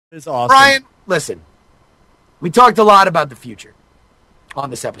It's awesome. Brian, listen. We talked a lot about the future on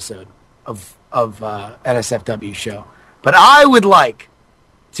this episode of NSFW show, but I would like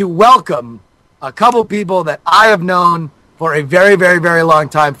to welcome a couple people that I have known for a very, very, very long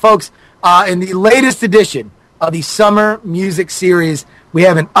time. Folks, in the latest edition of the Summer Music Series, we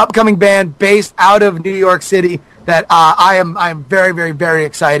have an upcoming band based out of New York City that I am very, very, very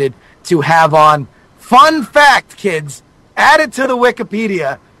excited to have on. Fun fact, kids, add it to the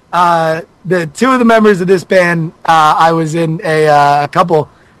Wikipedia. The two of the members of this band I was in a couple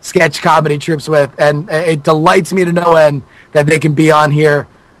sketch comedy trips with, and it delights me to no end that they can be on here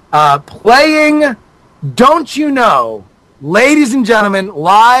playing Don't You Know, ladies and gentlemen,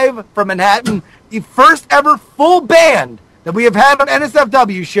 live from Manhattan, the first ever full band that we have had on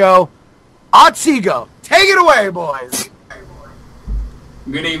NSFW show, Otsego. Take it away, boys.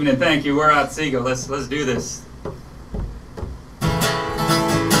 Good evening, thank you. We're Otsego. Let's do this.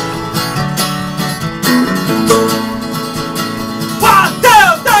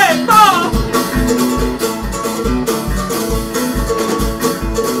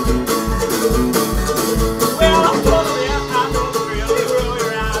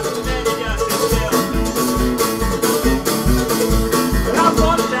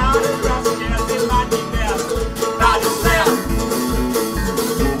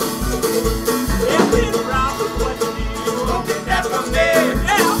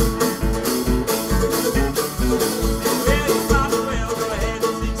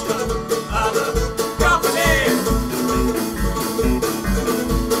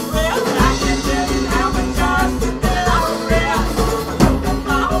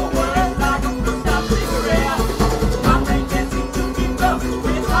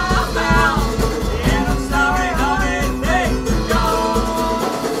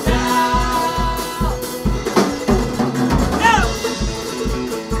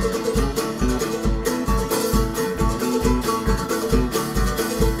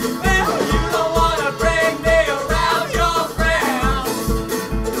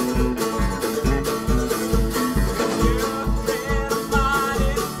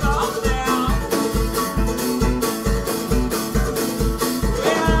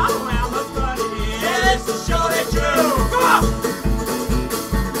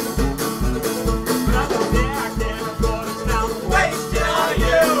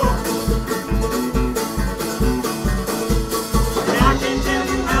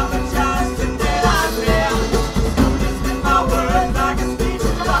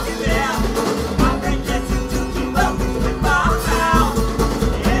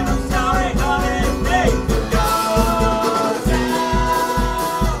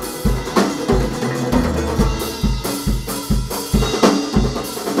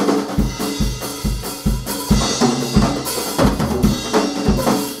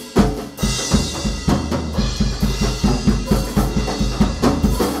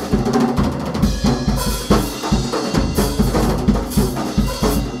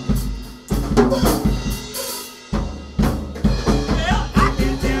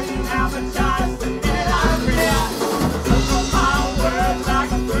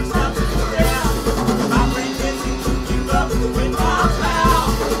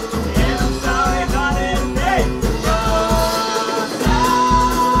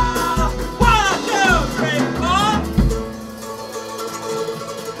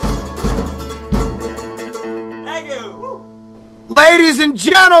 Ladies and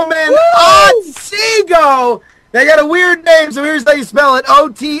gentlemen, Otsego! They got a weird name, so here's how you spell it,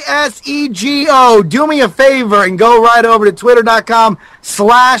 Otsego. Do me a favor and go right over to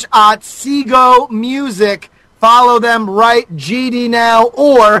twitter.com/Otsego Music. Follow them right GD now,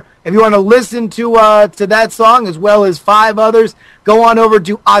 or if you want to listen to that song as well as 5 others, go on over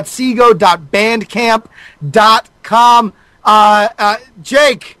to otsego.bandcamp.com.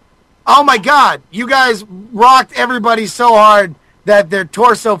 Jake, oh my God, you guys rocked everybody so hard that their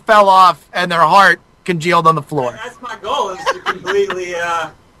torso fell off and their heart congealed on the floor. That's my goal, is to completely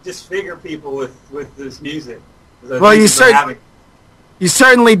disfigure people with this music. Well, you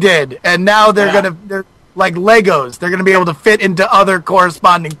certainly did, and now they're like Legos. They're gonna be able to fit into other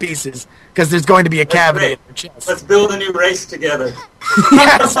corresponding pieces because there's going to be a cavity in their chest. Let's build a new race together.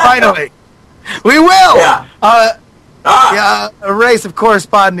 Yes, finally, we will. Yeah, a race of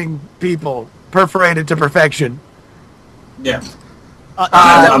corresponding people perforated to perfection. Yeah.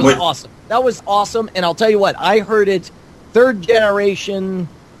 That was awesome. That was awesome, and I'll tell you what, I heard it third generation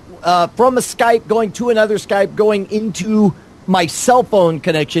from a Skype going to another Skype going into my cell phone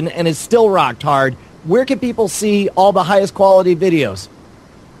connection, and it's still rocked hard. Where can people see all the highest quality videos?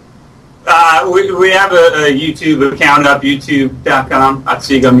 We have a YouTube account up, youtube.com,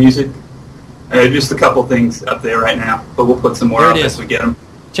 Otsego Music. Just a couple things up there right now, but we'll put some more up as we get them.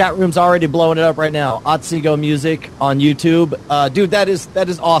 Chat room's already blowing it up right now. Otsego Music on YouTube. Dude, that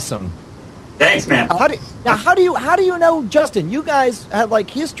is awesome. Thanks, man. How do you know, Justin? You guys have like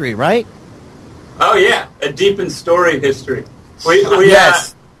history, right? Oh yeah, a deep and storied history.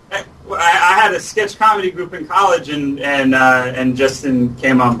 Yes. I had a sketch comedy group in college, and Justin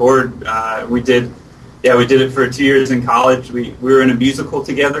came on board. We did it for 2 years in college. We were in a musical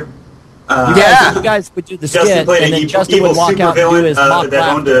together. You guys would do the Justin skit, played and then Justin would walk out and do his mock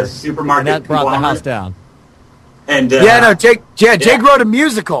that owned a laughter, supermarket and that brought the house conglomerate. down. And Jake wrote a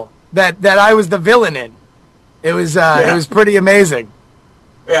musical that I was the villain in. It was pretty amazing.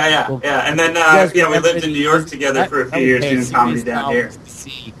 Yeah. And then we lived in New York together for a few years doing comedy down here. To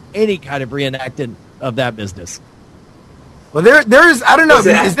see any kind of reenactment of that business. Well, there's I don't know.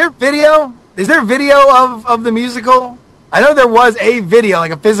 Is there video? Is there video of the musical? I know there was a video,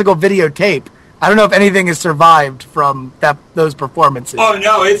 like a physical videotape. I don't know if anything has survived from those performances. Oh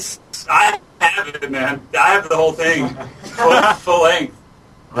no, I have it, man. I have the whole thing, full length.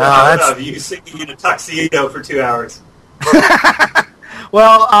 Wow, of you singing in a tuxedo for 2 hours.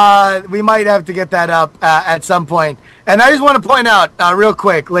 Well, we might have to get that up at some point. And I just want to point out real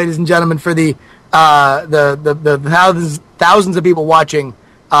quick, ladies and gentlemen, for the thousands of people watching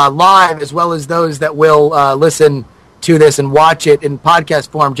live, as well as those that will listen to this and watch it in podcast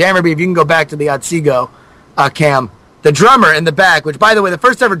form. Jammerby, if you can go back to the Otsego cam, the drummer in the back, which, by the way, the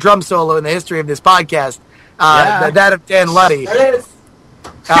first ever drum solo in the history of this podcast, that of Dan Luddy,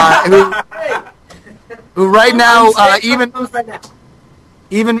 who right now,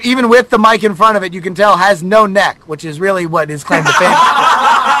 even with the mic in front of it, you can tell has no neck, which is really what his claim to fame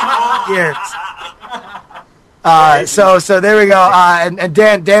years. So there we go. And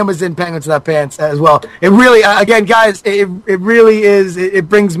Dan was in Penguins Without Pants as well. It really, again, guys, it really is. It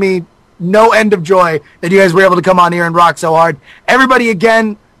brings me no end of joy that you guys were able to come on here and rock so hard. Everybody,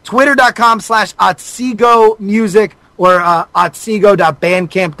 again, twitter.com/Otsego Music or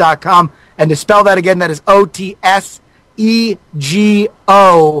otsego.bandcamp.com. And to spell that again, that is OTSEGO.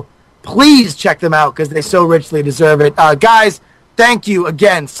 Please check them out because they so richly deserve it. Guys, thank you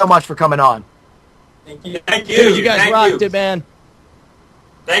again so much for coming on. Thank you. Thank you. Dude, you guys rocked it, man.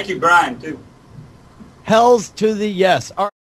 Thank you, Brian, too. Hells to the yes.